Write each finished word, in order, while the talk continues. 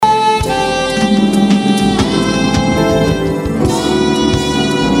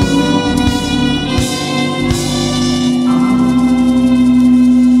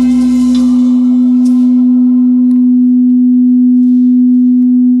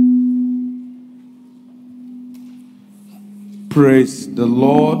Praise the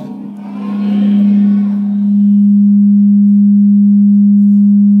Lord.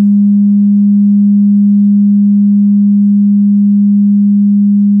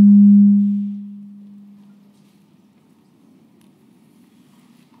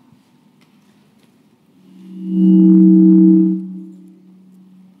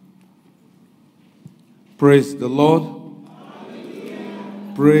 Praise the Lord.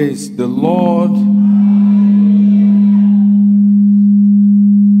 Praise the Lord.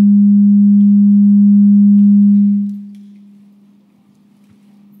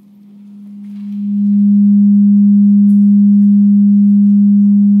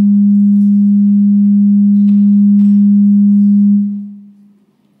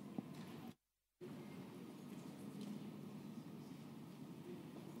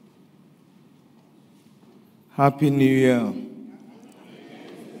 Happy New Year.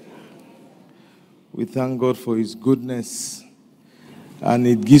 We thank God for His goodness, and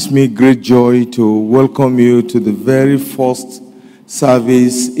it gives me great joy to welcome you to the very first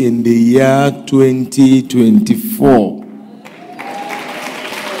service in the year 2024.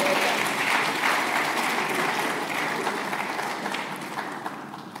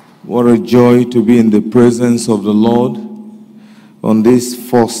 What a joy to be in the presence of the Lord on this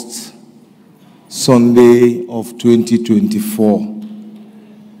first Sunday of 2024.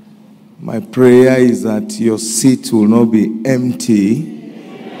 My prayer is that your seat will not be empty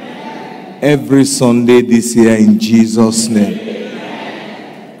every Sunday this year in Jesus' name.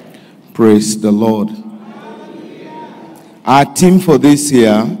 Praise the Lord. Our theme for this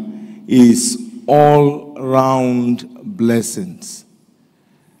year is all-round blessings.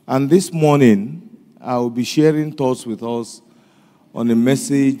 And this morning, I will be sharing thoughts with us on a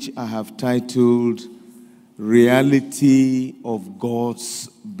message I have titled, Reality of God's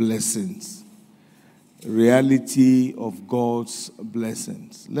Blessings. Reality of God's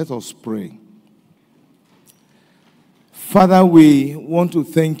Blessings. Let us pray. Father, we want to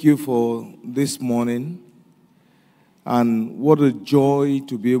thank you for this morning, and what a joy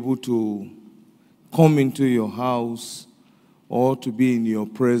to be able to come into your house or to be in your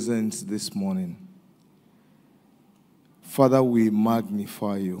presence this morning. Father, we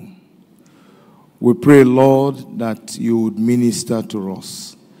magnify you. We pray, Lord, that you would minister to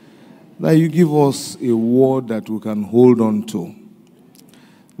us, that you give us a word that we can hold on to,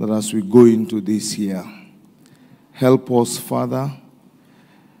 that as we go into this year, help us, Father,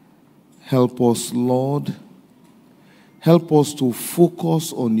 help us, Lord, help us to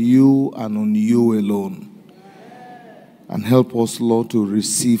focus on you and on you alone, and help us, Lord, to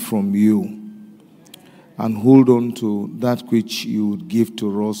receive from you and hold on to that which you would give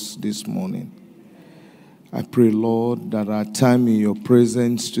to us this morning. I pray, Lord, that our time in your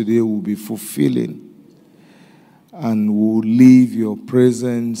presence today will be fulfilling, and we'll leave your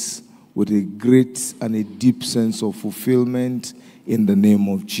presence with a great and a deep sense of fulfillment in the name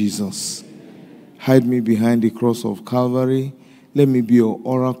of Jesus. Hide me behind the cross of Calvary. Let me be your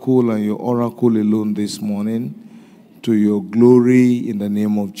oracle and your oracle alone this morning, to your glory in the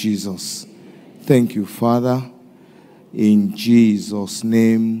name of Jesus. Thank you, Father. In Jesus'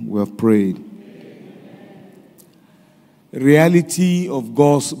 name we have prayed. Reality of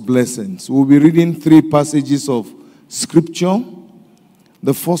God's blessings. We'll be reading 3 passages of Scripture.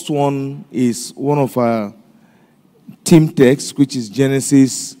 The first one is one of our theme texts, which is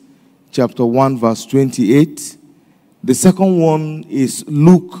Genesis chapter 1, verse 28. The second one is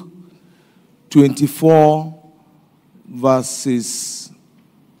Luke 24, verses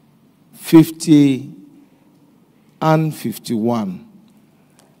 50 and 51.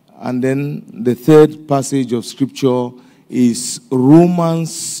 And then the third passage of Scripture is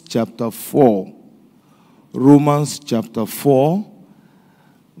Romans chapter 4. Romans chapter 4,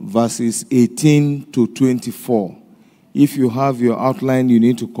 verses 18 to 24. If you have your outline, you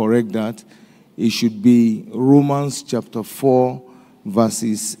need to correct that. It should be Romans chapter 4,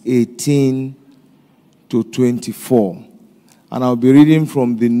 verses 18 to 24. And I'll be reading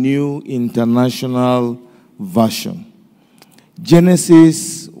from the New International Version.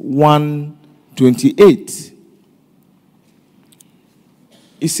 Genesis 1:28.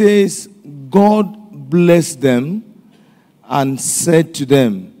 It says, God blessed them and said to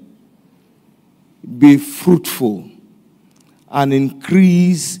them, be fruitful and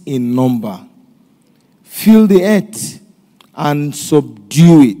increase in number. Fill the earth and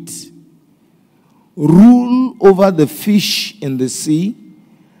subdue it. Rule over the fish in the sea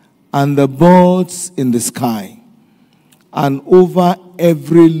and the birds in the sky, and over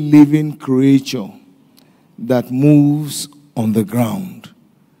every living creature that moves on the ground.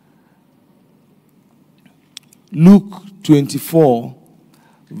 Luke 24,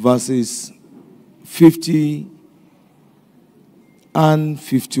 verses 50 and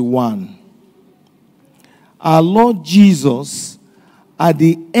 51. Our Lord Jesus, at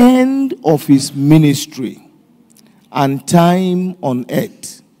the end of his ministry and time on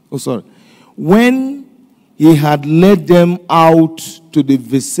earth, when he had led them out to the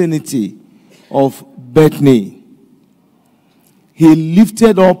vicinity of Bethany, he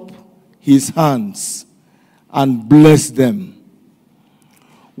lifted up his hands and blessed them.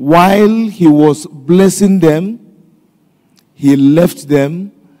 While he was blessing them, he left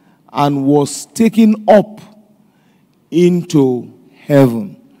them and was taken up into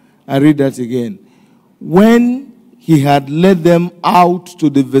heaven. I read that again. When he had led them out to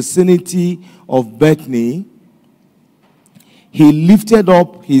the vicinity of Bethany, he lifted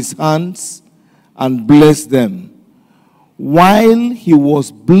up his hands and blessed them. While he was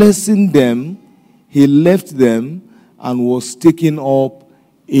blessing them, he left them and was taken up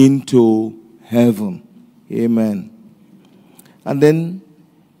into heaven. Amen. And then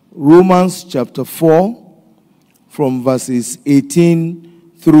Romans chapter 4, from verses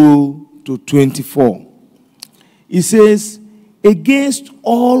 18 through to 24. It says, against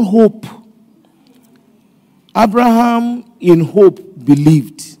all hope, Abraham in hope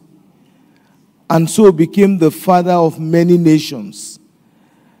believed, and so became the father of many nations,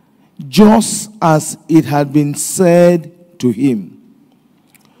 just as it had been said to him,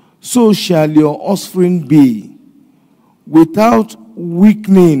 so shall your offspring be. Without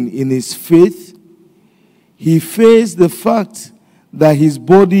weakening in his faith, he faced the fact that his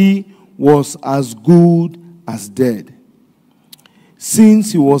body was as good as dead,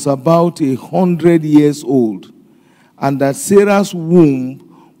 since he was about 100 years old, and that Sarah's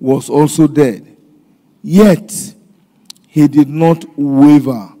womb was also dead. Yet he did not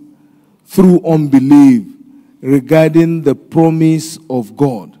waver through unbelief regarding the promise of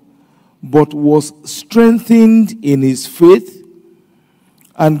God, but was strengthened in his faith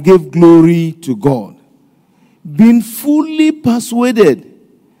and gave glory to God, being fully persuaded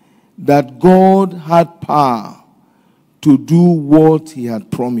that God had power to do what he had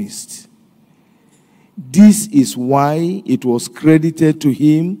promised. This is why it was credited to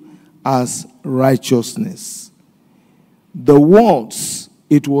him as righteousness. The words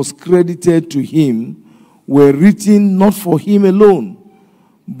it was credited to him were written not for him alone,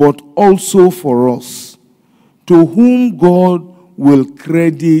 but also for us, to whom God will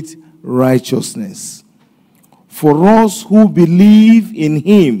credit righteousness. For us who believe in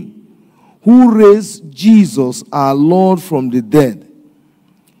him, who raised Jesus our Lord from the dead,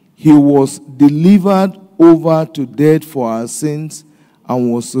 he was delivered over to death for our sins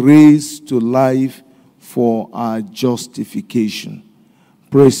and was raised to life for our justification.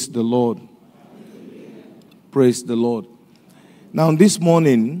 Praise the Lord. Praise the Lord. Now this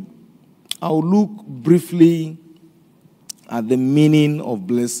morning, I'll look briefly at the meaning of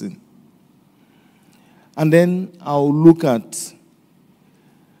blessing. And then I'll look at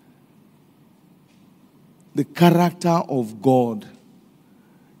the character of God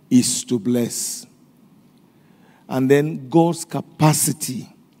is to bless. And then God's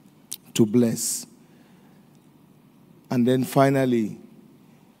capacity to bless. And then finally,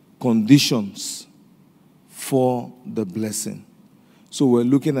 conditions for the blessing. So we're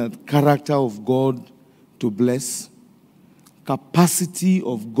looking at character of God to bless, capacity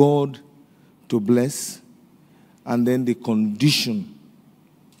of God to bless, and then the condition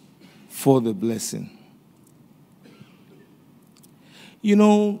for the blessing. You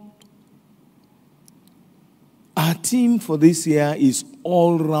know, our theme for this year is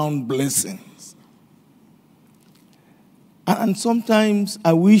all-round blessings. And sometimes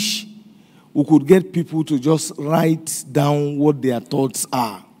I wish we could get people to just write down what their thoughts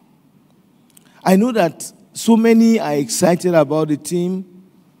are. I know that so many are excited about the theme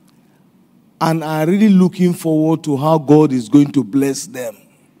and are really looking forward to how God is going to bless them.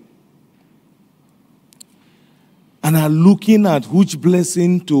 And are looking at which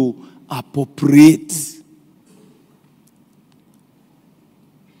blessing to appropriate.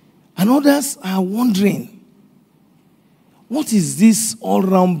 And others are wondering, what is this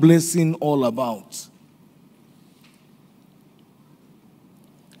all-round blessing all about?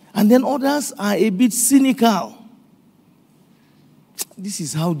 And then others are a bit cynical. This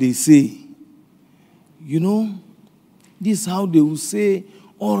is how they say. You know, this is how they will say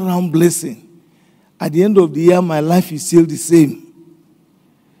all-round blessing. At the end of the year, my life is still the same.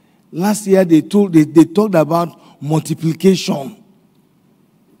 Last year, they talked about multiplication.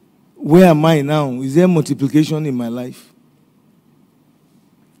 Where am I now? Is there multiplication in my life?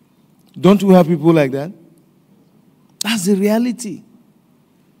 Don't we have people like that? That's the reality.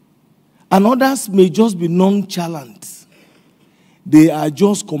 And others may just be nonchalant. They are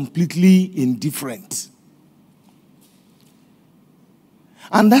just completely indifferent.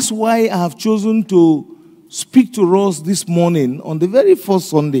 And that's why I have chosen to speak to us this morning on the very first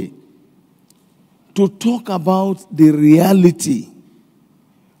Sunday to talk about the reality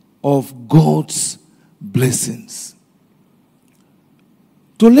of God's blessings.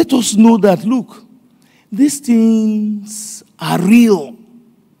 To let us know that, look, these things are real.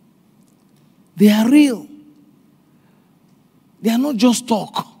 They are real. They are not just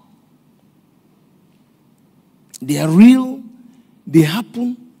talk. They are real. They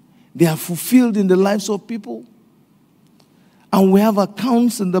happen. They are fulfilled in the lives of people. And we have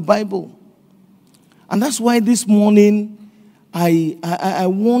accounts in the Bible. And that's why this morning I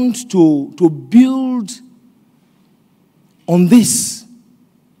want to build on this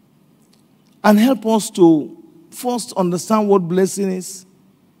and help us to first understand what blessing is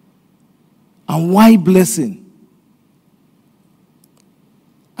and why blessing.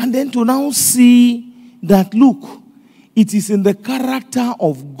 And then to now see that, look, it is in the character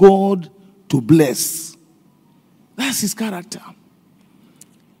of God to bless. That's his character.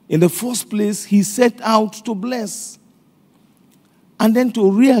 In the first place, he set out to bless. And then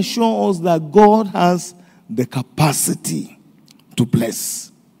to reassure us that God has the capacity to bless.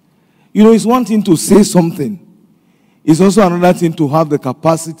 You know, it's one thing to say something. It's also another thing to have the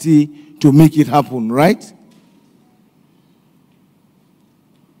capacity to make it happen, right?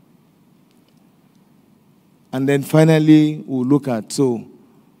 And then finally, we'll look at, so,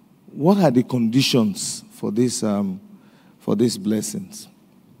 what are the conditions for these blessings?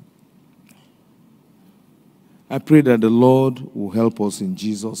 I pray that the Lord will help us in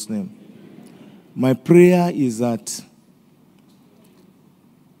Jesus' name. My prayer is that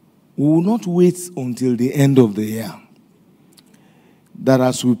we will not wait until the end of the year. That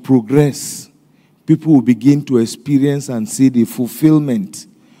as we progress, people will begin to experience and see the fulfillment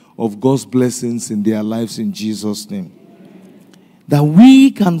of God's blessings in their lives in Jesus' name. That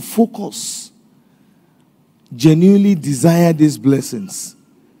we can focus, genuinely desire these blessings,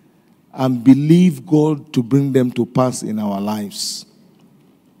 and believe God to bring them to pass in our lives.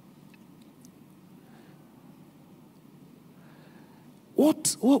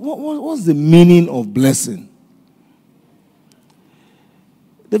 What's the meaning of blessing?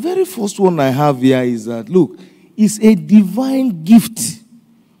 The very first one I have here is that, look, it's a divine gift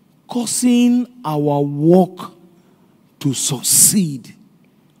causing our work to succeed.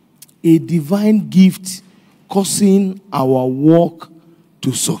 A divine gift causing our work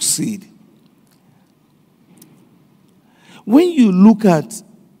to succeed. When you look at,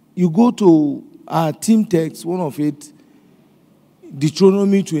 you go to our theme text, one of it,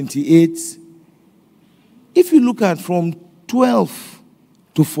 Deuteronomy 28. If you look at from 12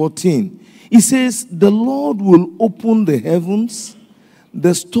 to 14, it says, the Lord will open the heavens,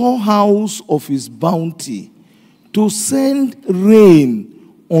 the storehouse of his bounty, to send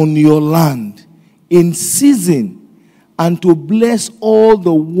rain on your land in season, and to bless all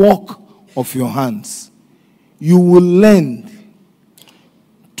the work of your hands. You will lend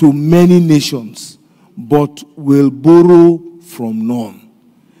to many nations, but will borrow from none.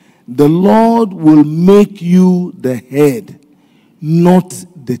 The Lord will make you the head, not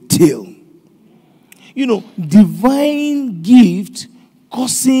the tail. You know, divine gift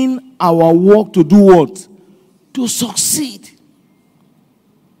causing our work to do what? To succeed.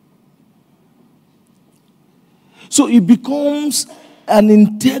 So it becomes an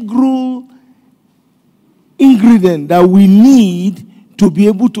integral ingredient that we need to be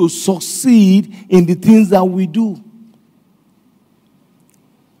able to succeed in the things that we do.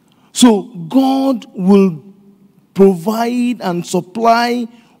 So God will provide and supply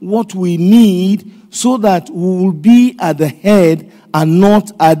what we need so that we will be at the head and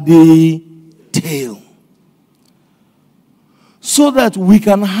not at the tail. So that we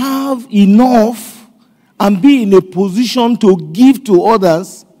can have enough and be in a position to give to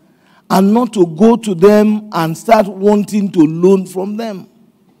others and not to go to them and start wanting to loan from them.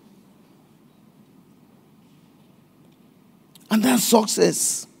 And that's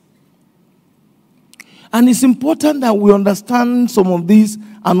success. And it's important that we understand some of these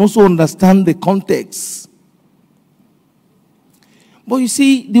and also understand the context. But you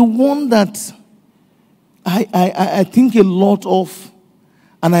see, the one that I think a lot of,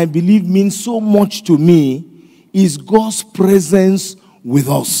 and I believe means so much to me, is God's presence with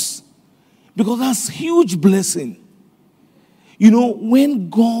us. Because that's a huge blessing. You know, when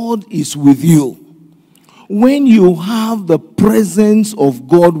God is with you, when you have the presence of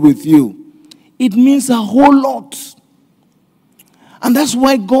God with you, it means a whole lot. And that's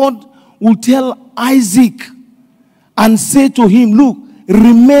why God will tell Isaac and say to him, look,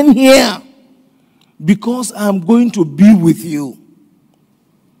 remain here because I'm going to be with you.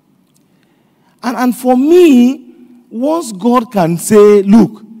 And for me, once God can say,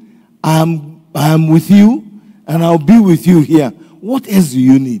 look, I'm with you and I'll be with you here, what else do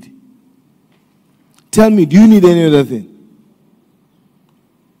you need? Tell me, do you need any other thing?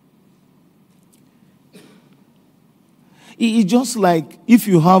 It's just like if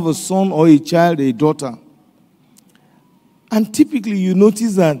you have a son or a child, a daughter, and typically you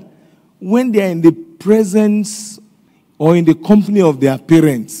notice that when they are in the presence or in the company of their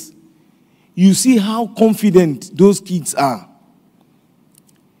parents, you see how confident those kids are.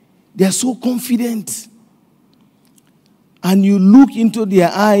 They are so confident. And you look into their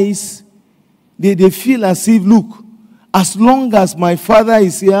eyes, they feel as if, look, as long as my father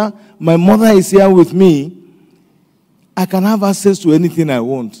is here, my mother is here with me, I can have access to anything I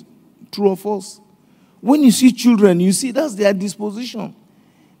want. True or false? When you see children, you see that's their disposition.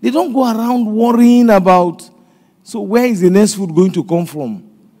 They don't go around worrying about, so where is the next food going to come from?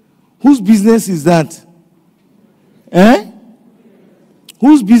 Whose business is that?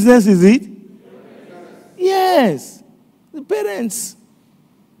 Whose business is it? Yes. The parents.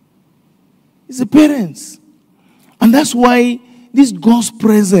 It's the parents. And that's why this God's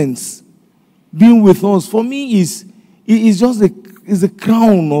presence being with us, for me, is just the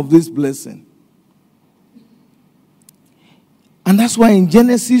crown of this blessing. And that's why in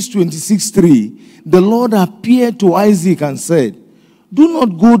Genesis 26:3, the Lord appeared to Isaac and said, do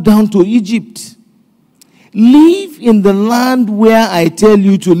not go down to Egypt. Live in the land where I tell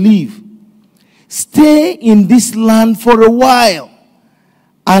you to live. Stay in this land for a while,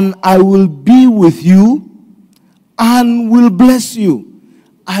 and I will be with you and will bless you.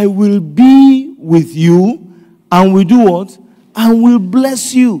 I will be with you and will do what? And will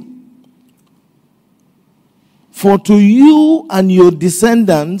bless you. For to you and your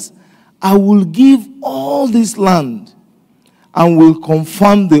descendants I will give all this land, and will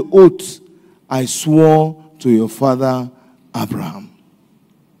confirm the oath I swore to your father Abraham.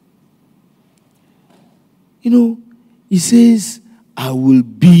 You know, he says, I will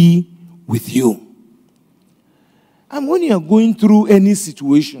be with you. And when you are going through any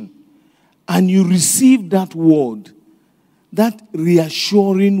situation and you receive that word, that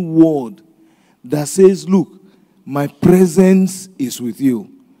reassuring word that says, look, my presence is with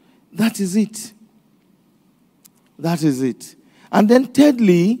you. That is it. That is it. And then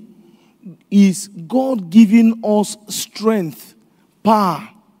thirdly, is God giving us strength, power,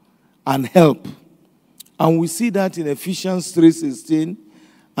 and help. And we see that in Ephesians 3:16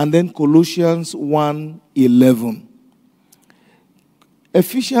 and then Colossians 1:11.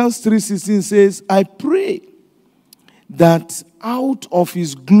 Ephesians 3:16 says, I pray that out of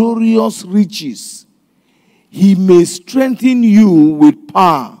his glorious riches he may strengthen you with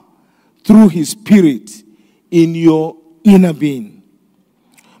power through his Spirit in your inner being.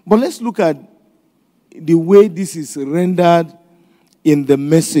 But let's look at the way this is rendered in the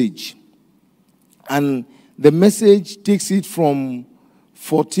Message. And the Message takes it from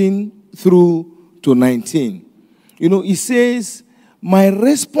 14 through to 19. You know, it says, my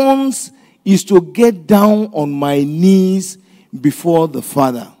response is to get down on my knees before the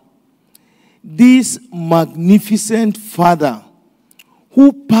Father. This magnificent Father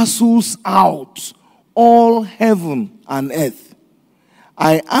who parcels out all heaven and earth.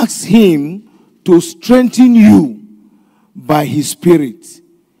 I ask him to strengthen you by his Spirit.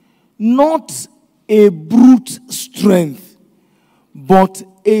 Not a brute strength, but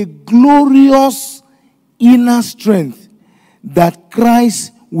a glorious inner strength that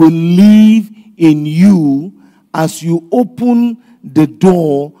Christ will live in you as you open the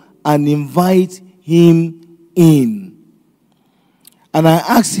door and invite him in. And I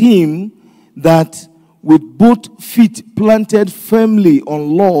ask him that with both feet planted firmly on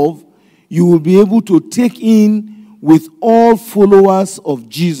love, you will be able to take in with all followers of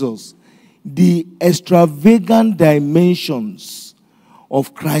Jesus the extravagant dimensions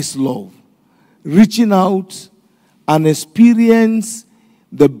of Christ's love, reaching out and experience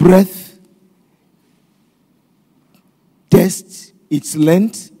the breadth, test its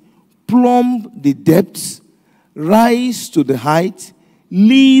length, plumb the depths, rise to the height,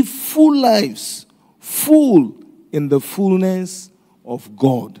 live full lives, full in the fullness of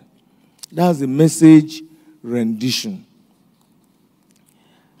God. That's the Message rendition.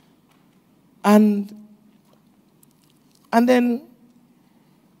 And then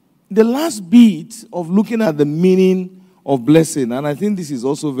the last bit of looking at the meaning of blessing, and I think this is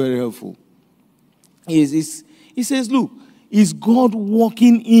also very helpful, is it says, look, is God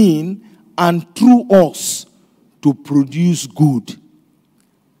working in and through us to produce good.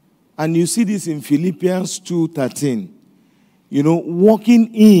 And you see this in Philippians 2:13.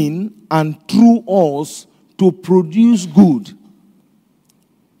 Working in and through us to produce good.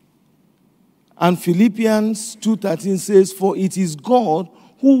 And Philippians 2:13 says, "For it is God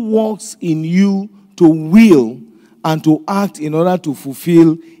who works in you to will and to act in order to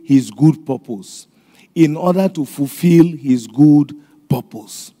fulfill his good purpose." In order to fulfill his good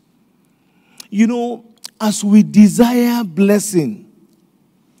purpose. As we desire blessing,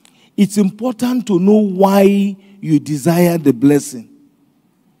 it's important to know why you desire the blessing.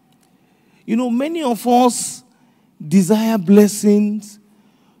 Many of us desire blessings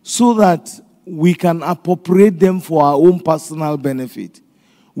so that we can appropriate them for our own personal benefit.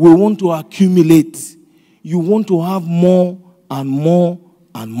 We want to accumulate. You want to have more and more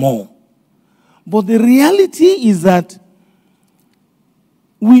and more. But the reality is that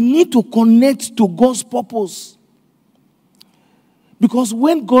we need to connect to God's purpose. Because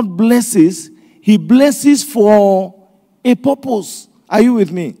when God blesses, he blesses for a purpose. Are you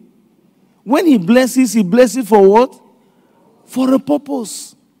with me? When he blesses for what? For a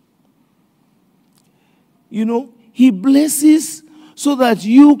purpose. He blesses so that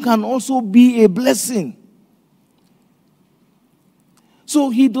you can also be a blessing. So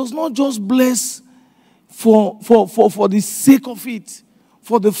he does not just bless for the sake of it,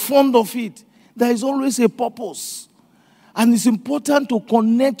 for the fun of it. There is always a purpose. And it's important to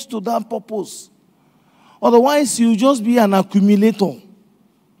connect to that purpose. Otherwise, you just be an accumulator.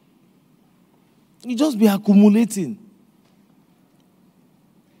 You just be accumulating.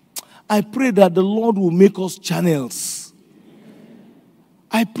 I pray that the Lord will make us channels.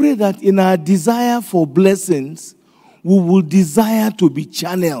 I pray that in our desire for blessings, we will desire to be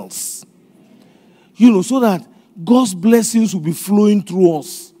channels. So that God's blessings will be flowing through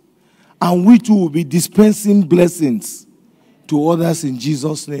us. And we too will be dispensing blessings to others in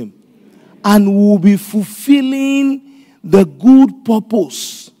Jesus' name. And we will be fulfilling the good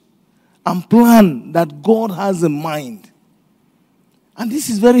purpose and plan that God has in mind. And this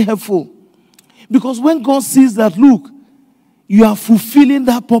is very helpful. Because when God sees that, look, you are fulfilling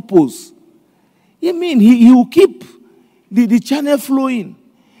that purpose, he will keep the channel flowing.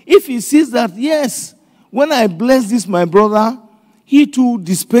 If he sees that, yes, when I bless this, my brother, he too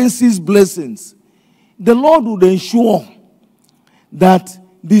dispenses blessings, the Lord would ensure that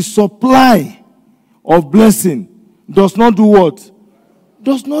the supply of blessing does not do what?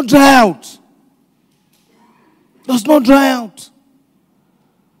 Does not dry out. Does not dry out.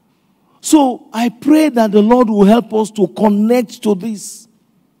 So I pray that the Lord will help us to connect to this.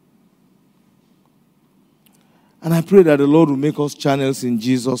 And I pray that the Lord will make us channels in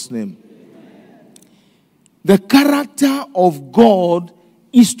Jesus' name. The character of God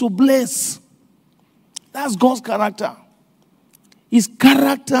is to bless. That's God's character. His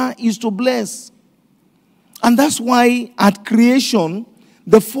character is to bless. And that's why at creation,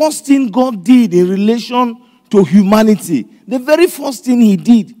 the first thing God did in relation to humanity, the very first thing he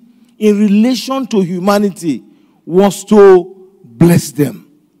did in relation to humanity was to bless them.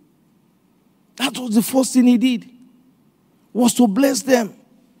 That was the first thing he did, was to bless them.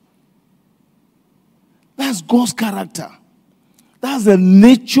 That's God's character. That's the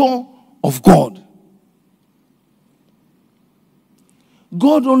nature of God.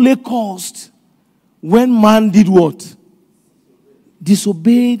 God only caused when man did what?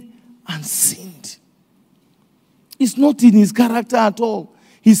 Disobeyed and sinned. It's not in his character at all.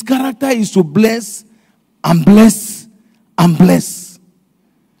 His character is to bless and bless and bless.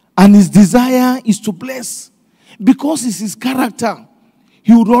 And his desire is to bless. Because it's his character,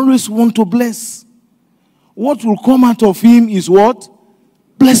 he would always want to bless. What will come out of him is what?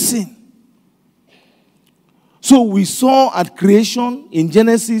 Blessing. So we saw at creation in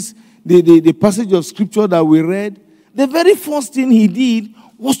Genesis, the passage of scripture that we read, the very first thing he did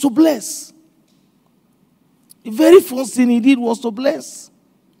was to bless. The very first thing he did was to bless.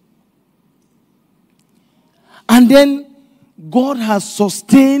 And then God has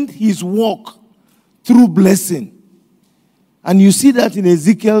sustained his work through blessing. And you see that in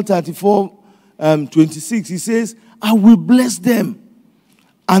Ezekiel 34:26. He says, I will bless them,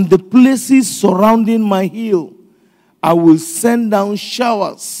 and the places surrounding my hill, I will send down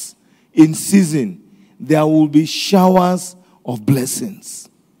showers in season. There will be showers of blessings.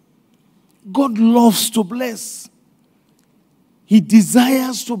 God loves to bless. He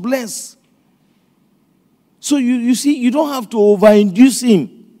desires to bless. So you see, you don't have to over-induce him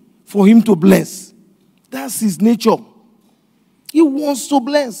for him to bless. That's his nature. He wants to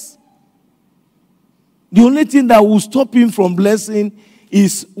bless. The only thing that will stop him from blessing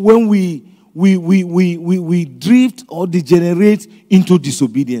is when we drift or degenerate into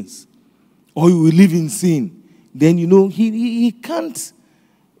disobedience, or we live in sin. Then, he can't.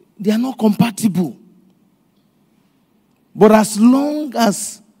 They are not compatible. But as long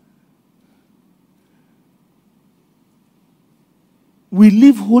as we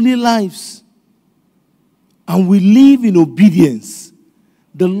live holy lives and we live in obedience,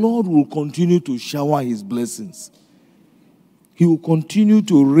 the Lord will continue to shower his blessings. He will continue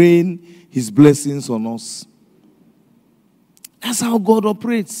to rain his blessings on us. That's how God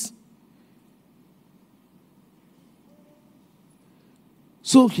operates.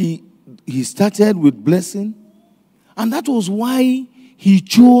 So he started with blessing, and that was why he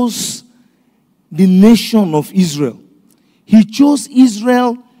chose the nation of Israel. He chose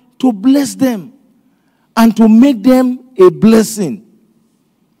Israel to bless them and to make them a blessing,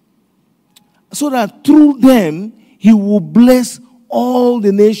 so that through them he will bless all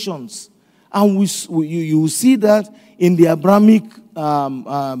the nations. And you see that in the Abrahamic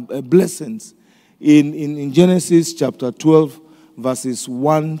blessings in Genesis chapter 12, verses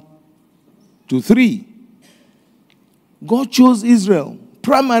 1 to 3. God chose Israel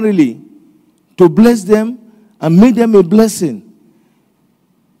primarily to bless them and make them a blessing.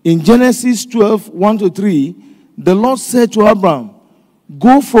 In Genesis 12, 1 to 3, the Lord said to Abraham,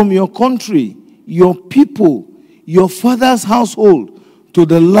 "Go from your country, your people, your father's household, to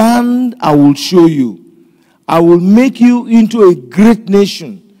the land I will show you. I will make you into a great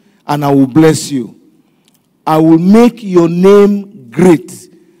nation, and I will bless you. I will make your name great,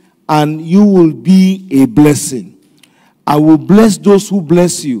 and you will be a blessing. I will bless those who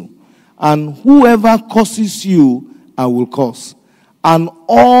bless you, and whoever curses you, I will curse. And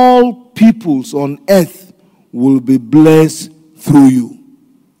all peoples on earth will be blessed through you."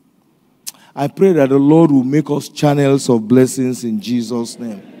 I pray that the Lord will make us channels of blessings in Jesus'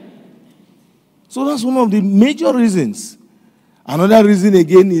 name. So that's one of the major reasons. Another reason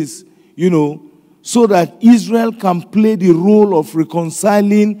again is, so that Israel can play the role of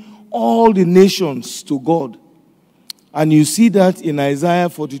reconciling all the nations to God. And you see that in Isaiah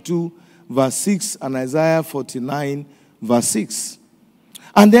 42, verse 6, and Isaiah 49, verse 6.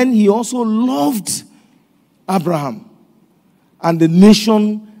 And then he also loved Abraham and the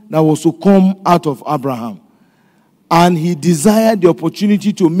nation that was to come out of Abraham. And he desired the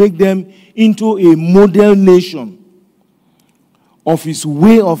opportunity to make them into a model nation of his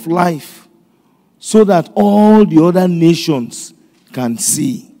way of life, so that all the other nations can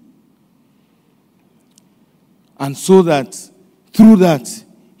see. And so that through that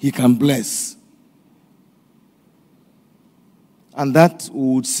he can bless. And that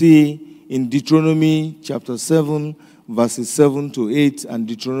we would see in Deuteronomy chapter 7, verses 7 to 8, and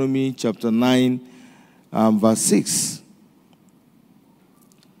Deuteronomy chapter 9, verse 6.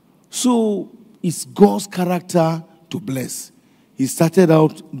 So it's God's character to bless. He started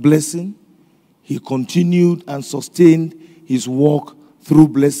out blessing. He continued and sustained his work through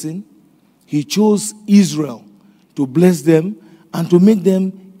blessing. He chose Israel to bless them and to make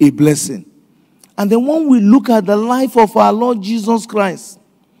them a blessing. And then when we look at the life of our Lord Jesus Christ,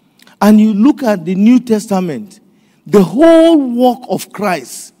 and you look at the New Testament, the whole work of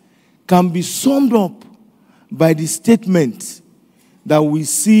Christ can be summed up by the statement that we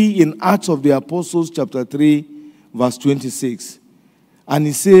see in Acts of the Apostles chapter 3, verse 26. And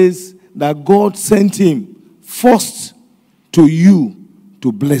it says that God sent him first to you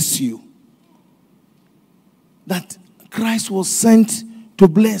to bless you. That Christ was sent to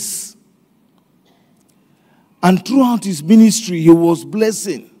bless. And throughout his ministry, he was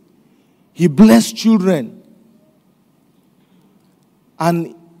blessing. He blessed children.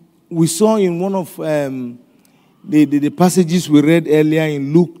 And we saw in one of the passages we read earlier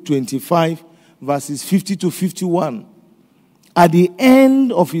in Luke 25, verses 50 to 51. At the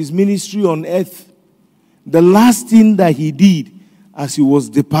end of his ministry on earth, the last thing that he did as he was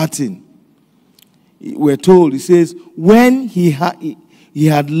departing, we're told, he says, when he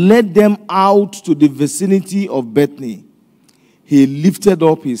had led them out to the vicinity of Bethany, he lifted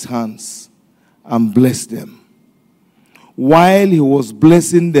up his hands and blessed them. While he was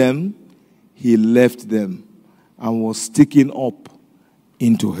blessing them, he left them and was taken up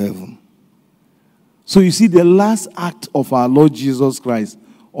into heaven. So you see, the last act of our Lord Jesus Christ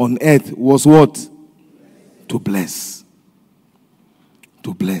on earth was what? To bless.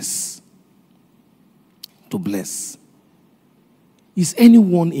 To bless. To bless. Is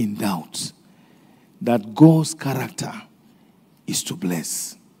anyone in doubt that God's character is to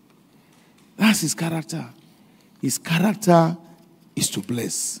bless? That's his character. His character is to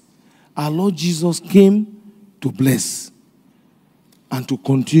bless. Our Lord Jesus came to bless and to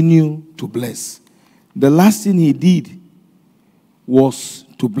continue to bless. The last thing he did was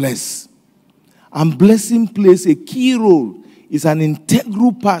to bless. And blessing plays a key role. It's an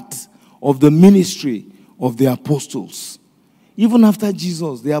integral part of the ministry of the apostles. Even after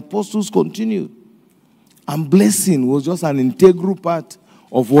Jesus, the apostles continued. And blessing was just an integral part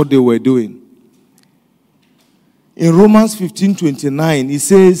of what they were doing. In Romans 15:29, it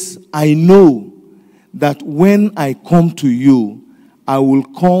says, I know that when I come to you, I will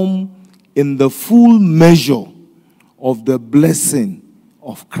come in the full measure of the blessing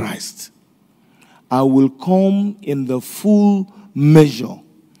of Christ. I will come in the full measure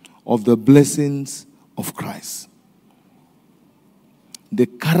of the blessings of Christ. The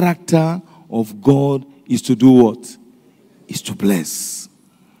character of God is to do what? Is to bless.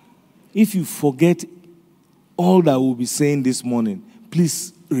 If you forget all that we'll be saying this morning,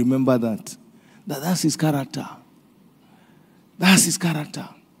 please remember that. That's his character. That's his character.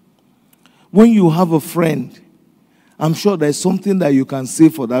 When you have a friend, I'm sure there's something that you can say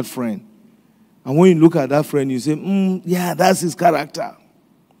for that friend. And when you look at that friend, you say, yeah, that's his character.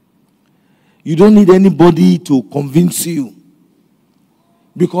 You don't need anybody to convince you.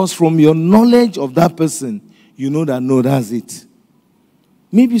 Because from your knowledge of that person, you know that, no, that's it.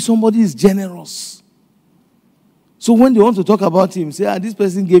 Maybe somebody is generous. So when they want to talk about him, say, this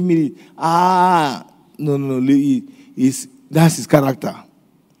person gave me, no, that's his character.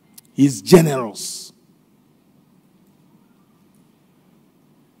 He's generous.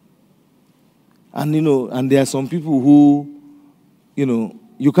 And, and there are some people who,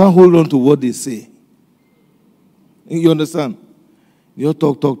 you can't hold on to what they say. You understand? You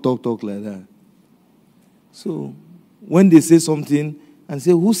talk like that. So, when they say something and say,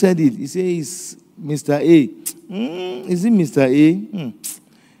 who said it? He says, it's Mr. A. Is it Mr. A?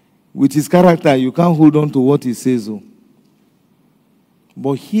 With his character, you can't hold on to what he says.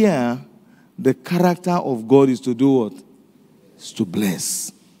 But here, the character of God is to do what? Is to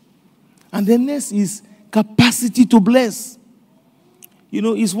bless. And the next is capacity to bless.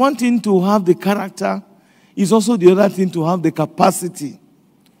 It's one thing to have the character. It's also the other thing to have the capacity.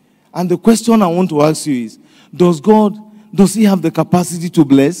 And the question I want to ask you is, does he have the capacity to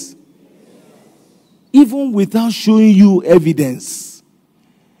bless? Even without showing you evidence,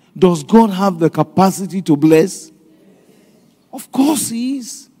 does God have the capacity to bless? Of course he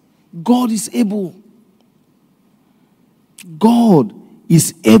is. God is able. God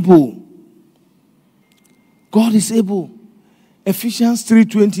is able. God is able. Ephesians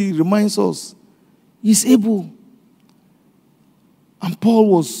 3:20 reminds us he's able. And Paul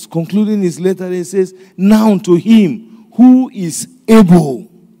was concluding his letter and he says, now to him who is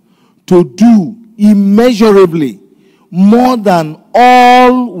able to do immeasurably more than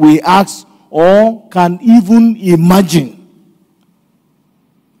all we ask or can even imagine.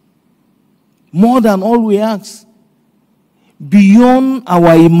 More than all we ask. Beyond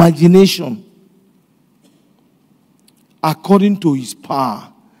our imagination. According to his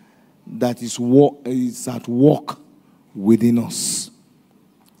power that is at work within us.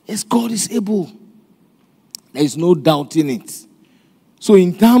 Yes, God is able. There is no doubt in it. So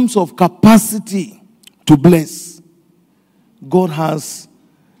in terms of capacity to bless, God has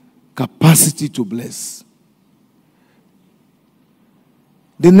capacity to bless.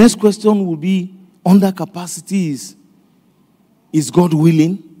 The next question will be, under capacity is God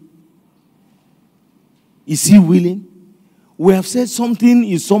willing? Is he willing? We have said something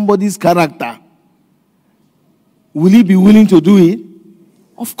is somebody's character. Will he be willing to do it?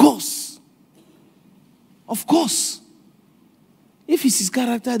 Of course. Of course. If it's his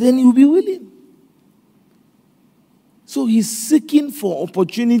character, then he will be willing. So he's seeking for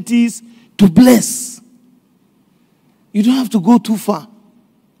opportunities to bless. You don't have to go too far.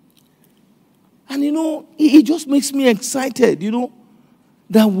 And it just makes me excited,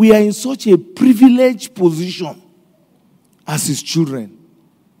 that we are in such a privileged position as his children.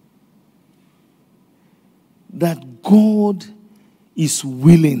 That God is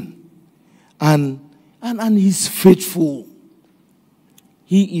willing and he's faithful.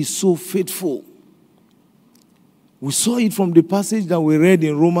 He is so faithful. We saw it from the passage that we read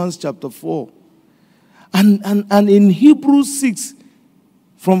in Romans chapter 4. And in Hebrews 6,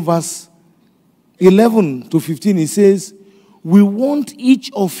 from verse 11 to 15, it says, we want each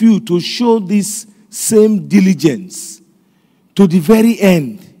of you to show this same diligence to the very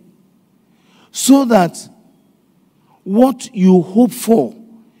end, so that what you hope for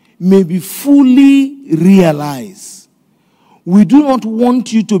may be fully realized. We do not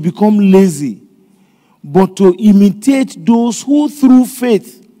want you to become lazy, but to imitate those who through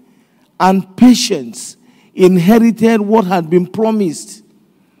faith and patience inherited what had been promised.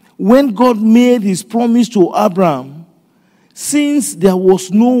 When God made his promise to Abraham, since there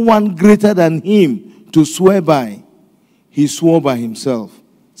was no one greater than him to swear by, he swore by himself,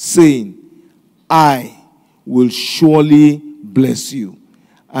 saying, I will surely bless you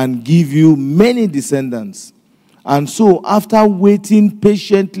and give you many descendants. And so, after waiting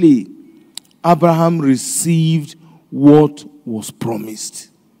patiently, Abraham received what was promised.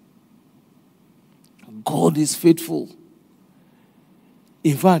 God is faithful.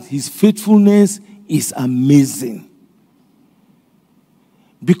 In fact, his faithfulness is amazing.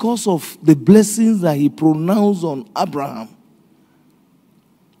 Because of the blessings that he pronounced on Abraham,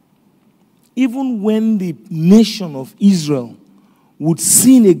 even when the nation of Israel would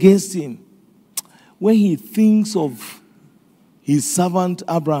sin against him, when he thinks of his servant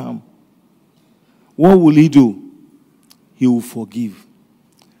Abraham, what will he do? He will forgive,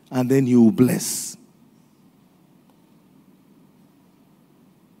 and then he will bless.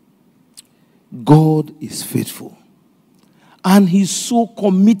 God is faithful. And he's so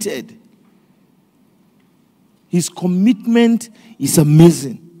committed. His commitment is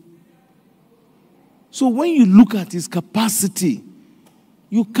amazing. So when you look at his capacity,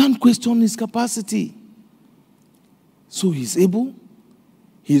 you can't question his capacity. So he's able,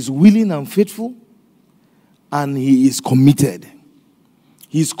 he's willing and faithful, and he is committed.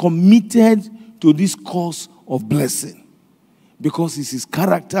 He's committed to this cause of blessing because it's his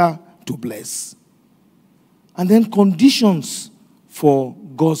character to bless. And then conditions for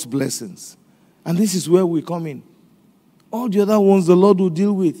God's blessings. And this is where we come in. All the other ones the Lord will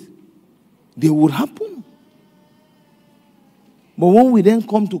deal with, they would happen. But when we then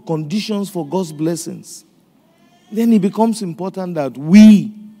come to conditions for God's blessings, then it becomes important that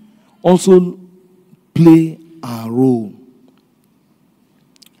we also play our role.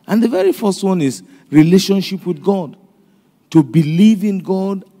 And the very first one is relationship with God. To believe in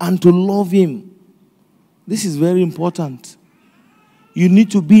God and to love him. This is very important. You need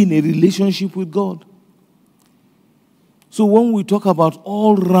to be in a relationship with God. So when we talk about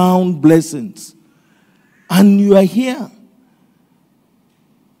all-round blessings, and you are here,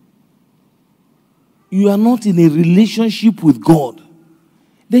 you are not in a relationship with God,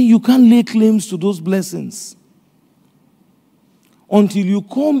 then you can't lay claims to those blessings. Until you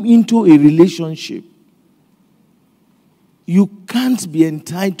come into a relationship, you can't be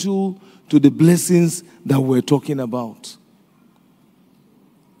entitled to the blessings that we're talking about.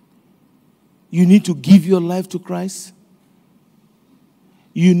 You need to give your life to Christ.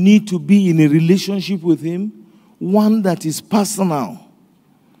 You need to be in a relationship with him, one that is personal,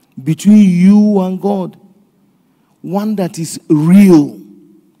 between you and God, one that is real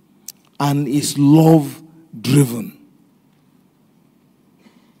and is love-driven.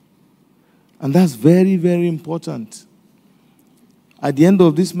 And that's very, very important. At the end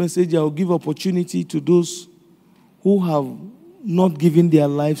of this message, I will give opportunity to those who have not given their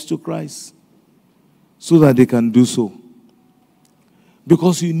lives to Christ so that they can do so.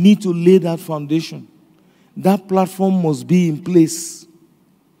 Because you need to lay that foundation. That platform must be in place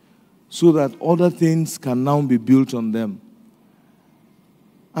so that other things can now be built on them.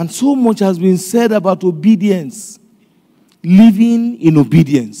 And so much has been said about obedience, living in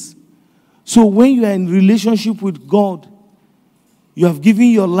obedience. So when you are in relationship with God, you have given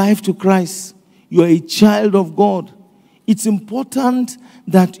your life to Christ. You are a child of God. It's important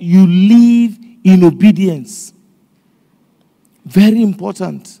that you live in obedience. Very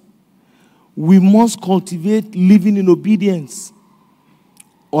important. We must cultivate living in obedience.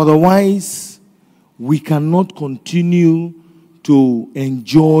 Otherwise, we cannot continue to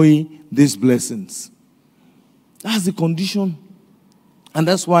enjoy these blessings. That's the condition. And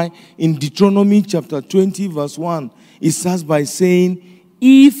that's why in Deuteronomy chapter 20 verse 1, it starts by saying,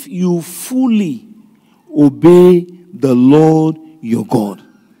 if you fully obey the Lord your God.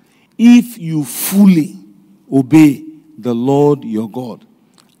 If you fully obey the Lord your God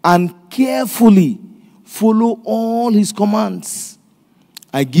and carefully follow all his commands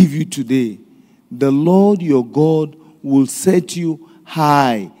I give you today, the Lord your God will set you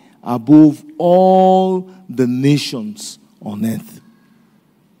high above all the nations on earth.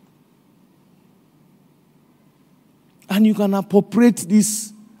 And you can appropriate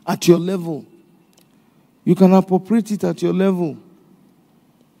this at your level. You can appropriate it at your level.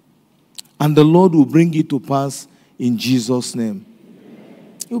 And the Lord will bring it to pass in Jesus' name.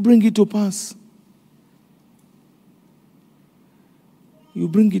 He'll bring it to pass. You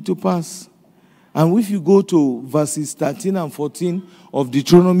bring it to pass. And if you go to verses 13 and 14 of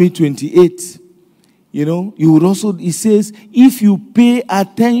Deuteronomy 28, It says, if you pay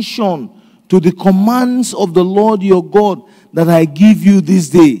attention to the commands of the Lord your God that I give you this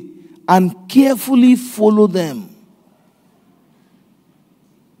day, and carefully follow them.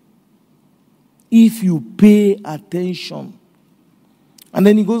 If you pay attention. And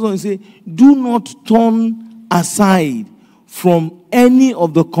then he goes on and says, do not turn aside from any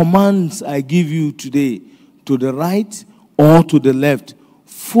of the commands I give you today, to the right or to the left,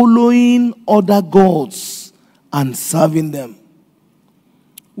 following other gods and serving them.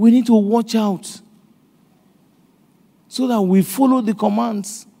 We need to watch out so that we follow the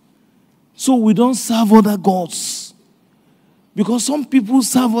commands, so we don't serve other gods. Because some people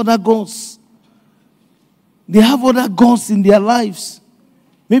serve other gods. They have other gods in their lives.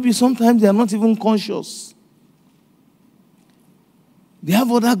 Maybe sometimes they are not even conscious. They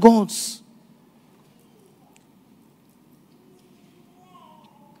have other gods.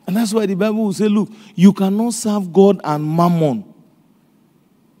 And that's why the Bible will say, look, you cannot serve God and mammon.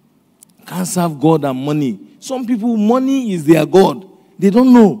 You can't serve God and money. Some people, money is their God. They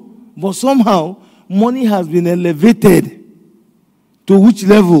don't know. But somehow, money has been elevated. To which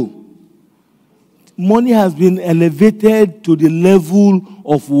level? Money has been elevated to the level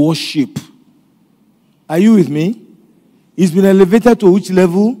of worship. Are you with me? It's been elevated to which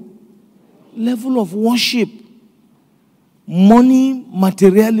level? Level of worship. Money,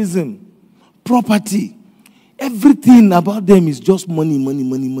 materialism, property. Everything about them is just money, money,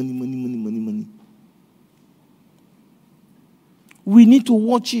 money, money, money, money, money, money. We need to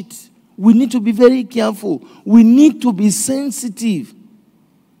watch it. We need to be very careful. We need to be sensitive.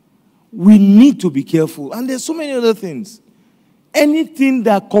 We need to be careful. And there's so many other things. Anything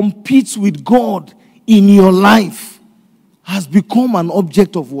that competes with God in your life has become an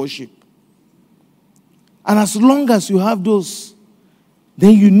object of worship. And as long as you have those,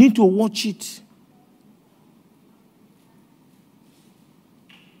 then you need to watch it.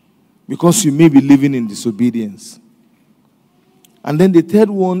 Because you may be living in disobedience. And then the third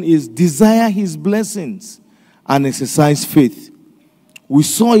one is desire his blessings and exercise faith. We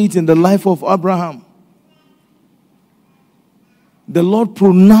saw it in the life of Abraham. The Lord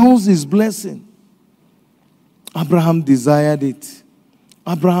pronounced his blessing. Abraham desired it.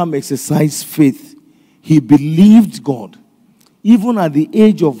 Abraham exercised faith. He believed God. Even at the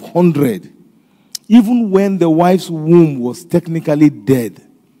age of 100, even when the wife's womb was technically dead,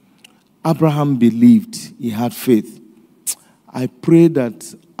 Abraham believed. He had faith. I pray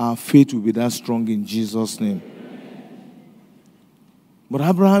that our faith will be that strong in Jesus' name. But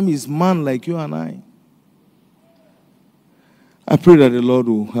Abraham is man like you and I. I pray that the Lord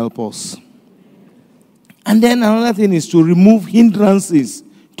will help us. And then another thing is to remove hindrances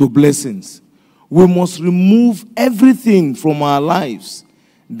to blessings. We must remove everything from our lives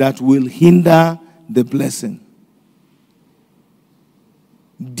that will hinder the blessing.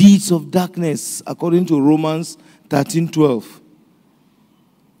 Deeds of darkness, according to Romans 13:12.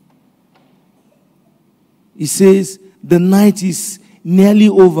 It says, the night is nearly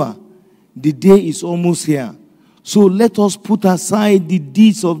over. The day is almost here. So let us put aside the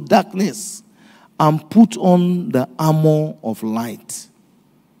deeds of darkness and put on the armor of light.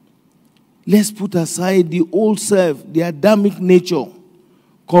 Let's put aside the old self, the Adamic nature,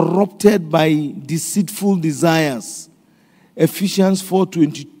 corrupted by deceitful desires. Ephesians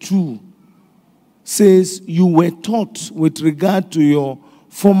 4:22 says, you were taught with regard to your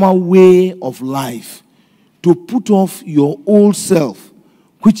former way of life to put off your old self,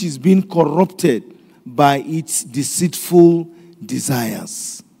 which is being corrupted by its deceitful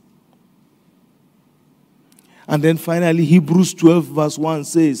desires. And then finally, Hebrews 12 verse 1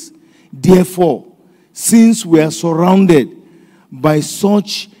 says, therefore, since we are surrounded by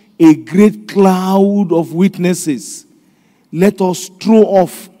such a great cloud of witnesses, let us throw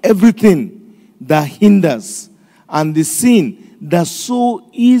off everything that hinders and the sin that so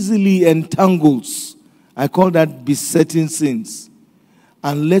easily entangles. I call that besetting sins.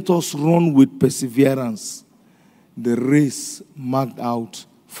 And let us run with perseverance the race marked out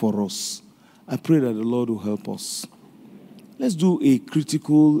for us. I pray that the Lord will help us. Let's do a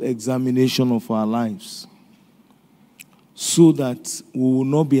critical examination of our lives so that we will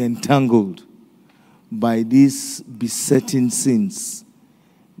not be entangled by these besetting sins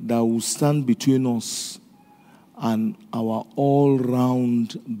that will stand between us and our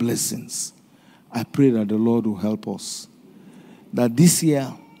all-round blessings. I pray that the Lord will help us. That this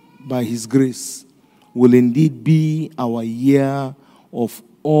year, by his grace, will indeed be our year of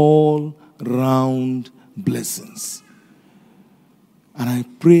all-round blessings. And I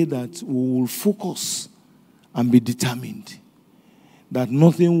pray that we will focus and be determined that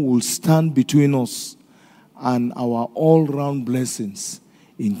nothing will stand between us and our all-round blessings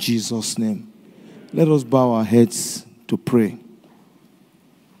in Jesus' name. Let us bow our heads to pray.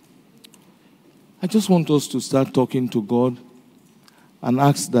 I just want us to start talking to God and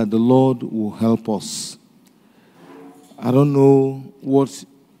ask that the Lord will help us. I don't know what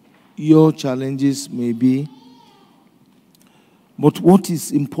your challenges may be, but what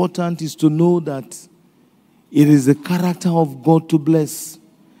is important is to know that it is the character of God to bless,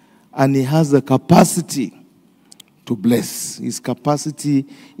 and He has the capacity to bless. His capacity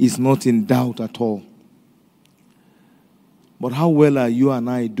is not in doubt at all. But how well are you and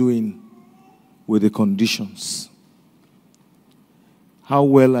I doing with the conditions? How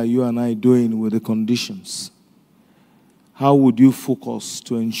well are you and I doing with the conditions? How would you focus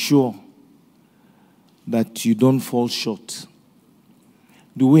to ensure that you don't fall short?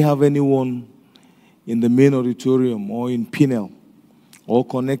 Do we have anyone in the main auditorium or in Pinel or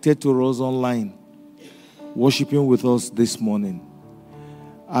connected to us online worshiping with us this morning,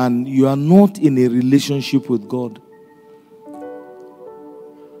 and you are not in a relationship with God?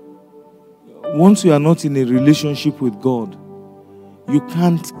 Once you are not in a relationship with God, you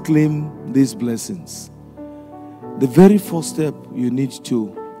can't claim these blessings. The very first step you need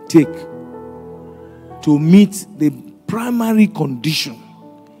to take to meet the primary condition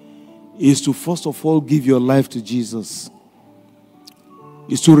is to first of all give your life to Jesus.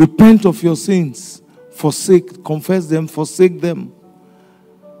 Is to repent of your sins, confess them, forsake them,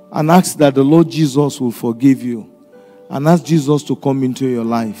 and ask that the Lord Jesus will forgive you, and ask Jesus to come into your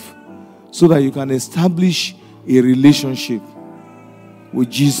life so that you can establish a relationship with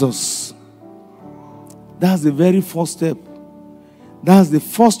Jesus. That's the very first step. That's the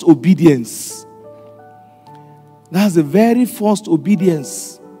first obedience. That's the very first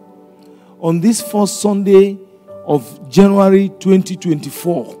obedience. On this first Sunday of January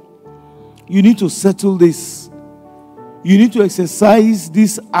 2024, you need to settle this. You need to exercise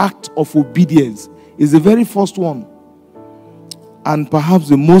this act of obedience. It's the very first one, and perhaps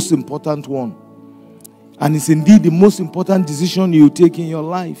the most important one. And it's indeed the most important decision you take in your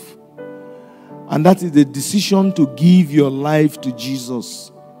life. And that is the decision to give your life to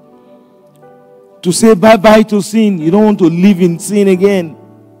Jesus. To say bye-bye to sin. You don't want to live in sin again.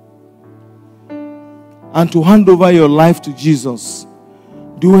 And to hand over your life to Jesus.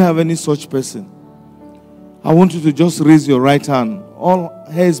 Do you have any such person? I want you to just raise your right hand. All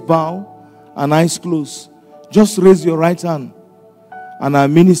heads bow and eyes closed. Just raise your right hand. And our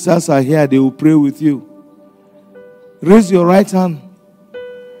ministers are here. They will pray with you. Raise your right hand.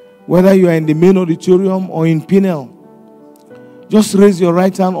 Whether you are in the main auditorium or in Pinel, just raise your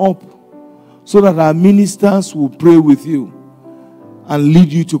right hand up so that our ministers will pray with you and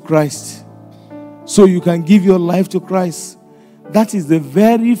lead you to Christ, so you can give your life to Christ. That is the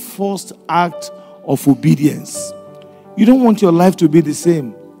very first act of obedience. You don't want your life to be the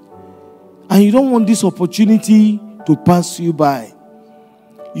same, and you don't want this opportunity to pass you by.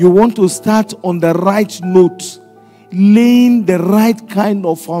 You want to start on the right note, laying the right kind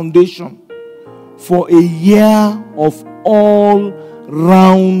of foundation for a year of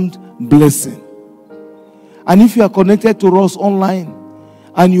all-round blessing. And if you are connected to us online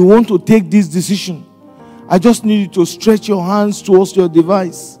and you want to take this decision, I just need you to stretch your hands towards your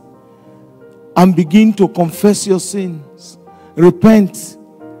device and begin to confess your sins, repent,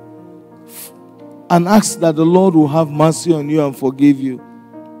 and ask that the Lord will have mercy on you and forgive you.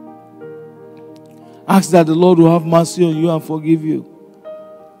 Ask that the Lord will have mercy on you and forgive you.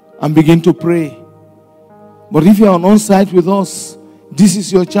 And begin to pray. But if you are on site with us, this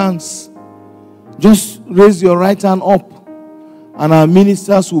is your chance. Just raise your right hand up, and our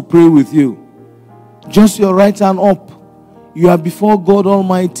ministers will pray with you. Just your right hand up. You are before God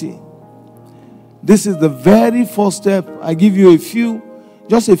Almighty. This is the very first step. I give you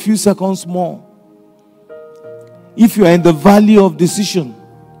just a few seconds more. If you are in the valley of decision,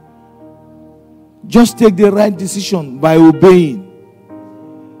 just take the right decision by obeying.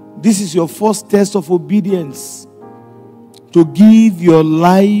 This is your first test of obedience. To give your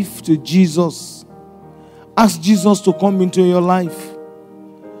life to Jesus. Ask Jesus to come into your life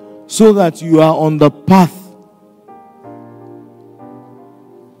so that you are on the path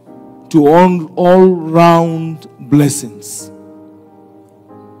to all-round blessings.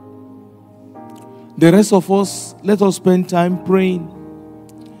 The rest of us, let us spend time praying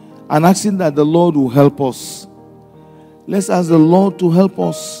and asking that the Lord will help us. Let's ask the Lord to help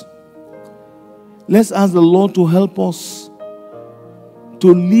us. Let's ask the Lord to help us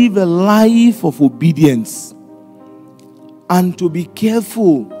to live a life of obedience and to be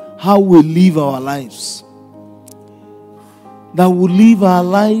careful how we live our lives. that will live our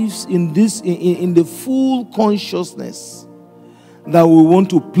lives in the full consciousness that we want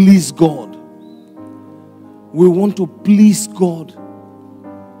to please God. We want to please God.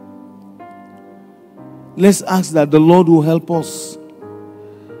 Let's ask that the Lord will help us.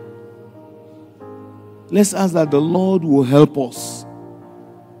 Let's ask that the Lord will help us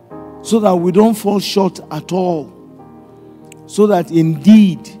so that we don't fall short at all. So that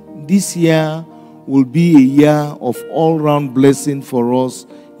indeed this year will be a year of all-round blessing for us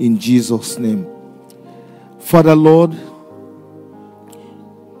in Jesus' name. Father, Lord,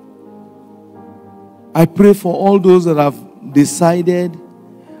 I pray for all those that have decided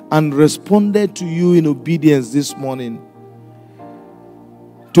and responded to you in obedience this morning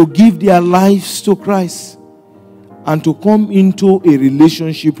to give their lives to Christ and to come into a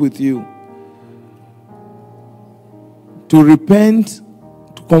relationship with you, to repent,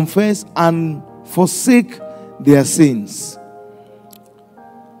 to confess and forsake their sins,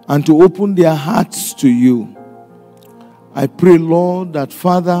 and to open their hearts to you. I pray, Lord, that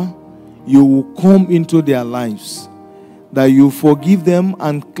Father, you will come into their lives, that you forgive them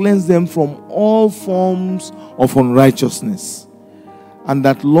and cleanse them from all forms of unrighteousness, and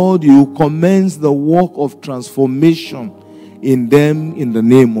that, Lord, you will commence the work of transformation in them in the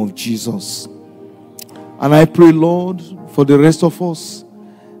name of Jesus. And I pray, Lord, for the rest of us,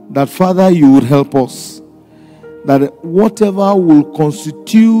 that, Father, you would help us, that whatever will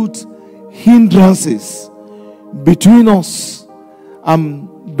constitute hindrances between us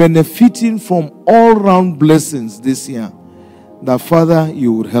and benefiting from all-round blessings this year, that, Father,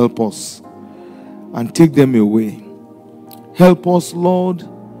 you would help us and take them away. Help us, Lord,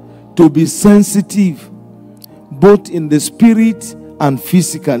 to be sensitive, both in the spirit and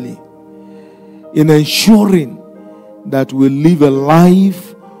physically, in ensuring that we live a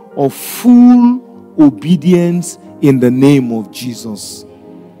life of full obedience in the name of Jesus.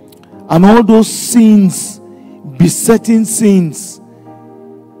 And all those sins, besetting sins,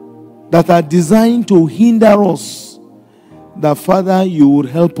 that are designed to hinder us, that, Father, you would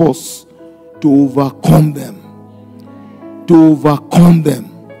help us to overcome them. To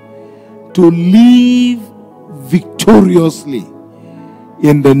live victoriously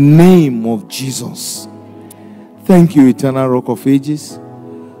in the name of Jesus. Thank you, eternal Rock of Ages.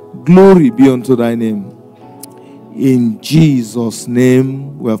 Glory be unto thy name. In Jesus'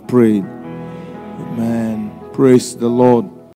 name we have prayed. Amen. Praise the Lord.